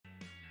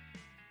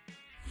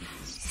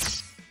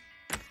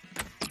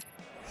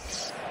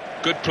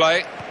Good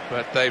play,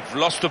 but they've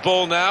lost the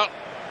ball now.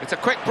 It's a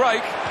quick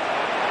break.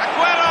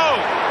 Aguero!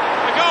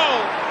 The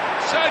goal!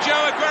 Sergio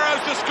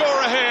Aguero's the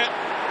scorer here,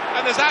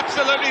 and there's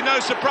absolutely no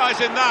surprise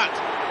in that.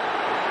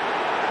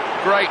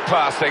 Great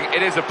passing.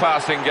 It is a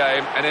passing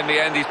game, and in the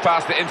end he's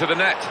passed it into the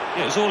net.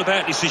 Yeah, it was all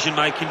about decision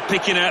making,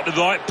 picking out the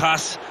right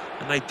pass,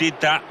 and they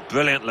did that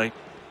brilliantly.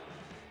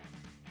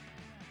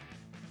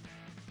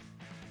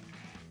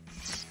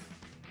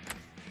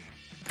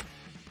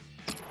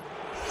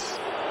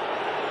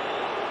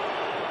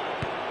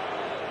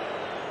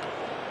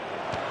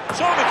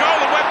 Saw the goal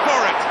and went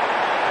for it,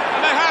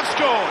 and they have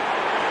scored,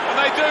 and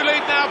they do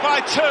lead now by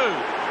 2,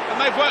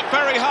 and they've worked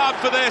very hard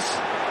for this.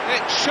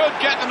 It should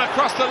get them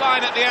across the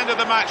line at the end of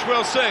the match,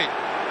 we'll see.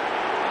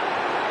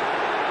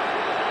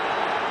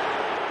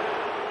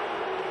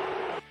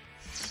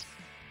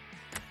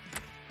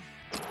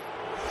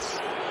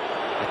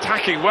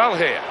 Attacking well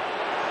here.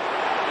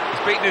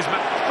 He's beaten his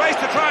man. Space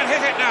to try and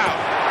hit it now.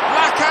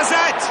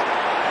 Lacazette!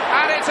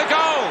 And it's a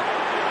goal!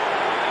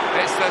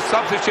 It's the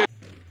substitute.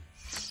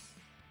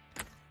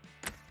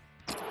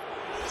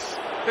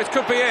 This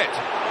could be it.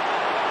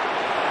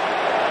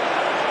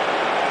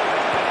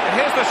 And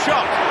here's the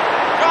shot.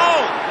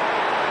 Goal!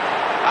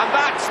 And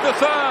that's the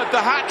third,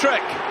 the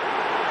hat-trick.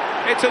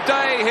 It's a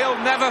day he'll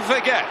never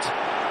forget.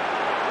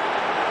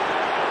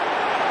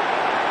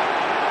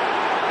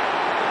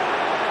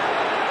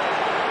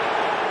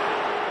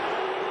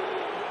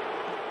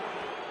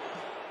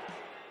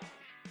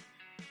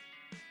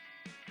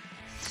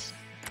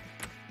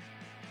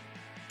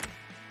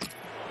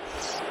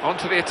 On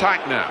to the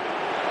attack now.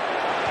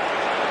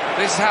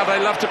 This is how they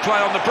love to play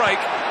on the break.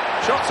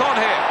 Shots on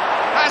here.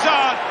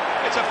 Hazard!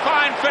 It's a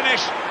fine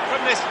finish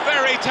from this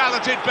very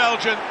talented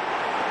Belgian.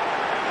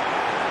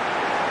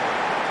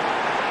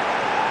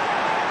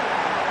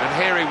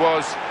 And here he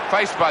was,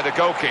 faced by the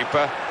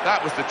goalkeeper.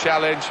 That was the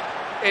challenge.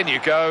 In you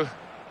go.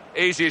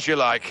 Easy as you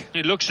like.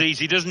 It looks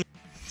easy, doesn't it?